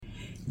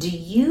Do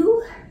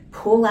you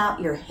pull out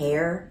your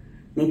hair,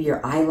 maybe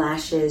your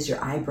eyelashes,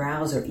 your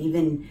eyebrows, or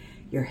even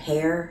your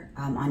hair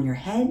on your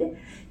head?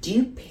 Do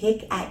you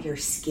pick at your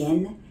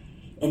skin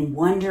and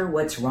wonder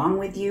what's wrong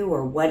with you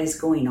or what is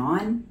going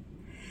on?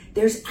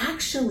 There's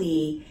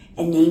actually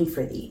a name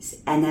for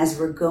these. And as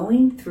we're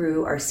going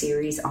through our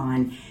series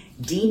on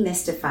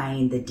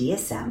demystifying the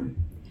DSM,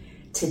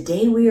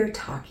 today we are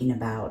talking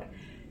about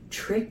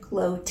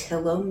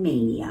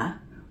Trichotillomania,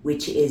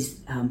 which is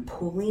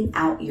pulling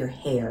out your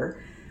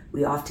hair.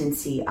 We often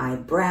see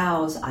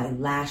eyebrows,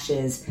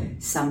 eyelashes,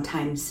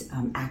 sometimes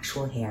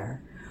actual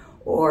hair,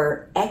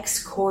 or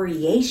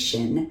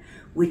excoriation,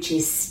 which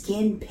is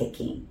skin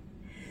picking.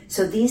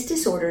 So these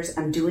disorders,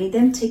 I'm doing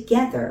them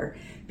together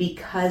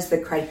because the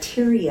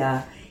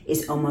criteria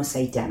is almost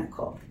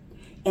identical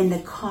and the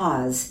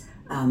cause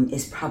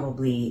is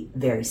probably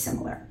very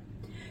similar.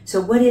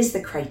 So what is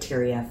the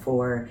criteria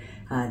for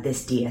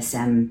this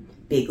DSM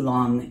big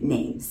long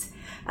names?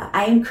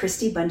 I am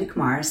Christy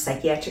Bundy-Kumar,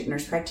 psychiatric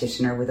nurse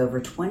practitioner with over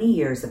 20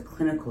 years of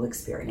clinical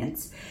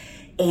experience,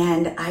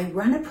 and I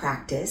run a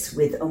practice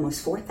with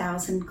almost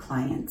 4,000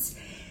 clients,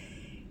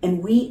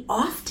 and we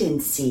often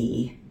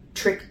see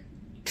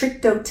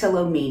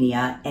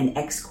trichotillomania and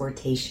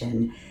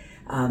excortation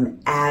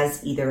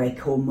as either a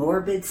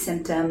comorbid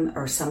symptom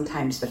or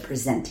sometimes the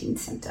presenting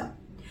symptom.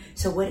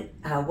 So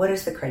what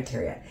is the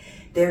criteria?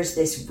 There's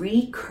this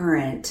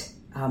recurrent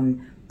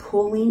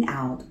pulling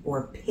out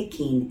or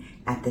picking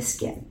at the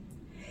skin.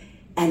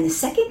 And the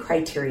second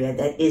criteria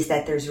is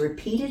that there's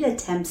repeated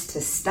attempts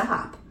to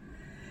stop,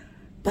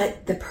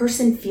 but the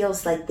person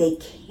feels like they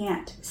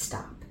can't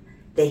stop.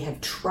 They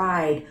have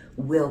tried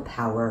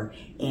willpower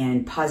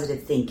and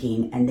positive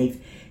thinking, and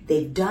they've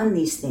done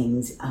these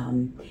things,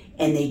 and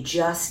they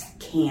just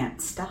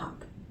can't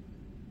stop.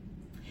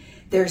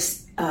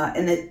 There's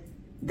and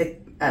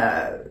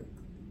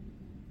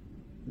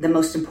the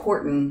most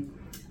important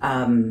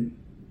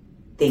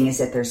thing is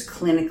that there's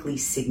clinically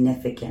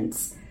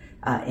significant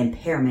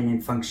impairment in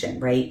function,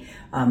 right?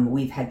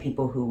 We've had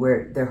people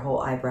where their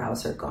whole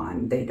eyebrows are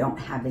gone. They don't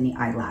have any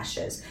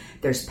eyelashes.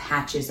 There's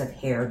patches of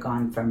hair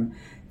gone from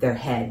their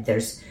head.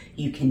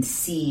 You can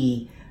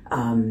see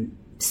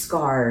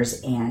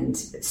scars and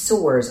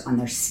sores on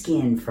their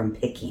skin from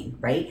picking,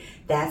 right?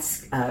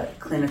 That's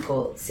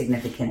clinical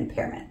significant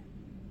impairment.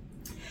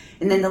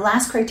 And then the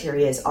last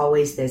criteria is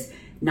always this: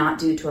 not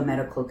due to a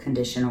medical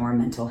condition or a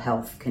mental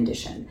health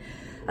condition.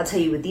 I'll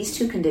tell you, with these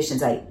two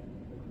conditions, I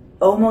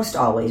almost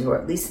always, or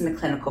at least in the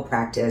clinical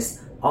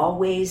practice,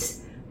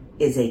 always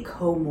is a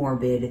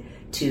comorbid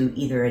to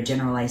either a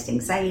generalized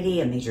anxiety,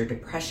 a major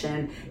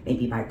depression,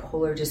 maybe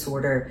bipolar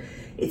disorder.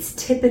 It's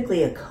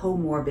typically a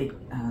comorbid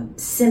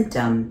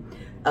symptom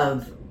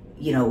of,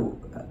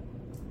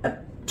 a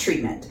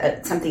treatment,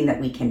 something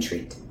that we can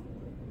treat.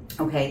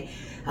 Okay.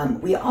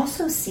 We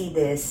also see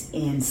this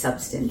in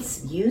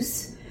substance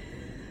use,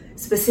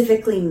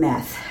 specifically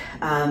meth.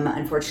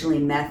 Unfortunately,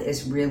 meth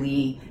is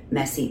really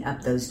messing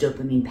up those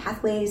dopamine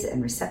pathways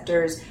and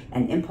receptors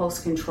and impulse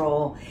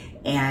control.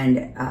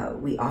 And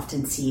we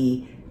often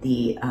see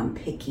the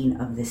picking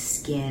of the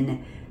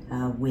skin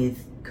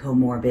with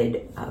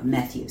comorbid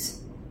meth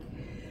use.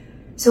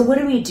 So what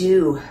do we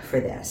do for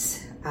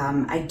this?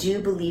 I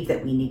do believe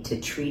that we need to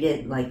treat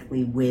it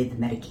likely with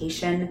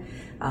medication.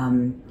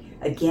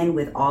 Again,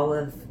 with all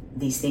of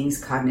these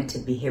things,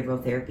 cognitive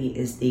behavioral therapy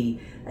is the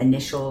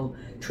initial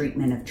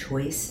treatment of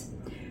choice.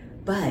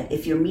 But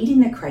if you're meeting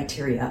the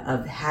criteria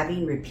of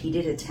having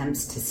repeated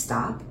attempts to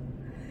stop,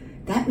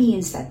 that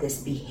means that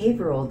this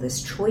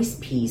choice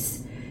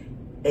piece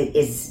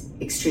is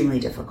extremely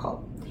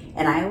difficult.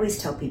 And I always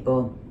tell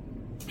people,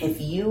 if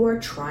you are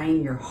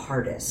trying your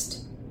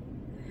hardest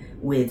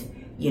with,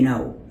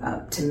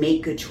 to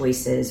make good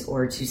choices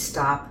or to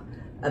stop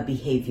a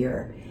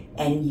behavior,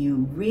 and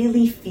you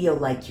really feel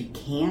like you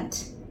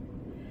can't,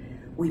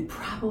 we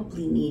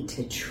probably need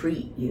to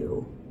treat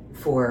you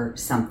for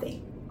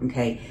something,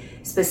 okay?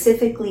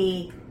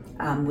 Specifically,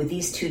 with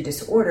these two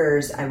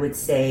disorders, I would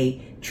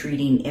say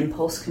treating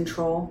impulse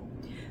control,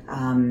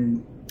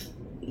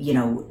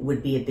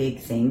 would be a big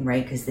thing,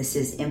 right? Because this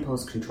is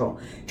impulse control.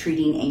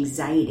 Treating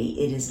anxiety,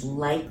 it is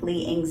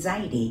likely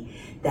anxiety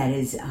that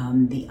is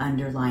the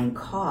underlying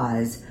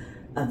cause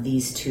of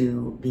these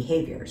two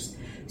behaviors.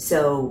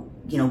 So,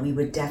 we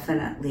would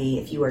definitely,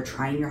 if you are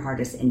trying your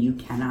hardest and you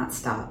cannot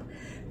stop,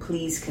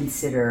 please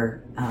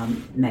consider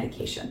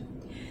medication.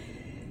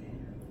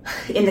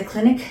 In the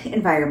clinic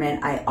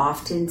environment, I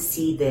often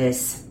see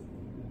this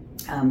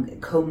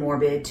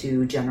comorbid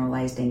to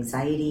generalized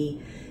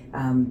anxiety,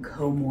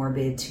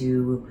 comorbid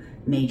to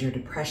major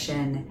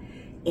depression,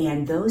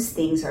 and those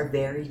things are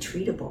very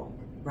treatable,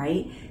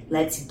 right?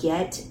 Let's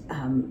get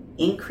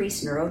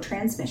increased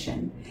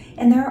neurotransmission,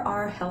 and there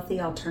are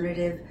healthy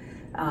alternative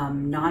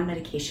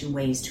non-medication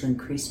ways to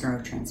increase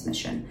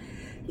neurotransmission,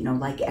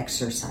 like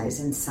exercise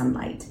and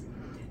sunlight.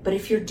 But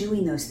if you're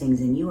doing those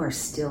things and you are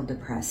still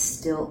depressed,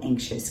 still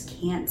anxious,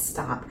 can't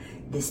stop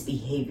this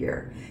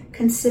behavior,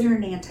 consider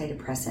an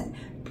antidepressant.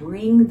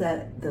 Bring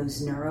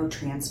those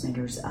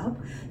neurotransmitters up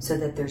so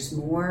that there's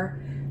more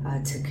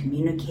to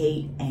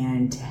communicate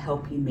and to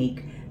help you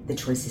make the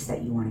choices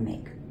that you want to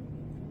make.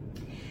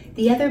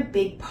 The other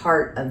big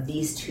part of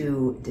these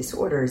two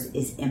disorders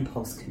is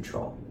impulse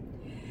control.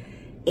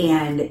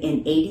 And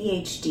in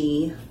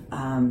ADHD,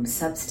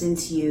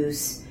 substance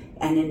use,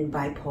 and in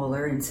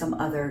bipolar and some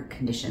other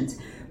conditions,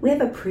 we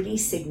have a pretty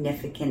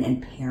significant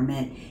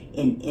impairment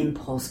in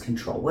impulse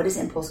control. What is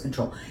impulse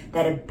control?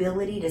 That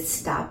ability to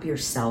stop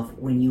yourself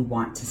when you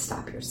want to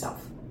stop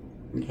yourself,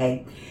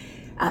 okay?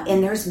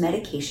 And there's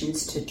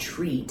medications to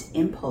treat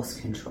impulse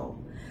control.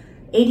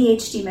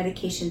 ADHD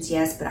medications,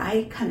 yes, but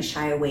I kind of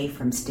shy away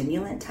from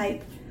stimulant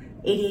type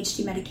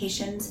ADHD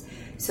medications.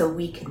 So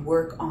we could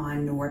work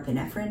on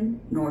norepinephrine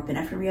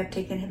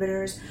reuptake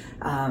inhibitors,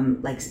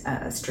 like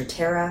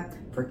Strattera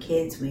for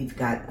kids. We've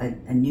got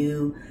a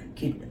new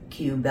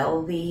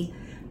Qbelvy.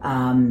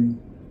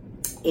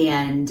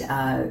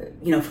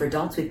 For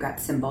adults, we've got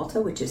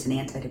Cymbalta, which is an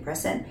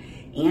antidepressant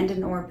and a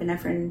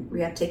norepinephrine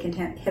reuptake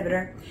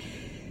inhibitor.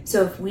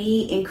 So if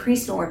we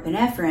increase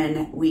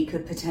norepinephrine, we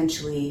could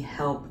potentially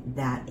help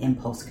that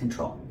impulse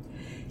control.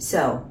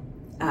 So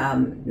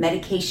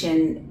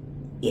medication,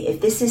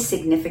 if this is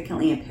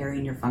significantly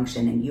impairing your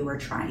function and you are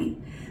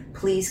trying,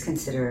 please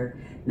consider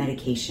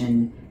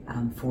medication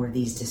for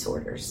these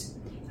disorders.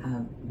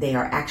 They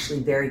are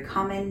actually very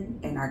common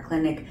in our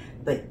clinic,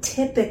 but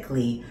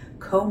typically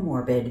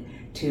comorbid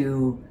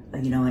to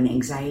an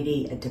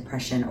anxiety, a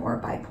depression, or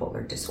a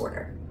bipolar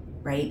disorder,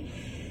 right?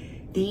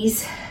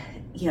 This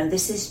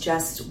is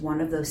just one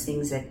of those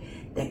things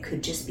that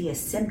could just be a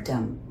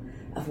symptom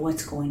of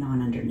what's going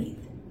on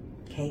underneath.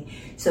 Okay,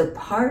 so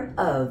part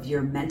of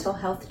your mental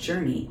health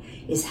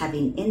journey is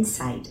having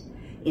insight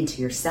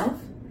into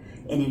yourself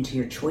and into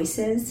your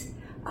choices,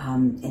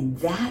 and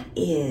that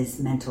is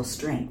mental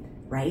strength,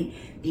 right?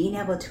 Being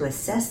able to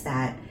assess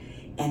that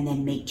and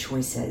then make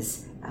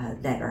choices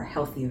that are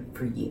healthier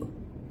for you.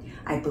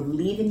 I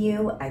believe in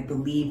you. I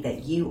believe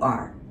that you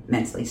are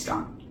mentally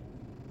strong.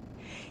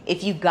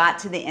 If you got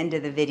to the end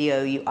of the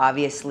video, you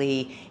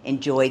obviously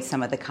enjoyed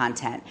some of the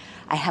content.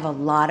 I have a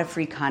lot of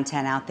free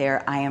content out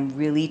there. I am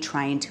really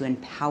trying to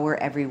empower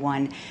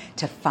everyone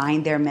to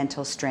find their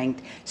mental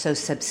strength. So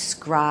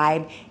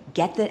subscribe,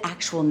 get the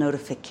actual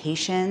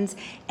notifications,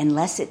 and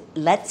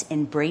let's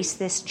embrace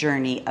this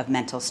journey of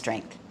mental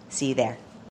strength. See you there.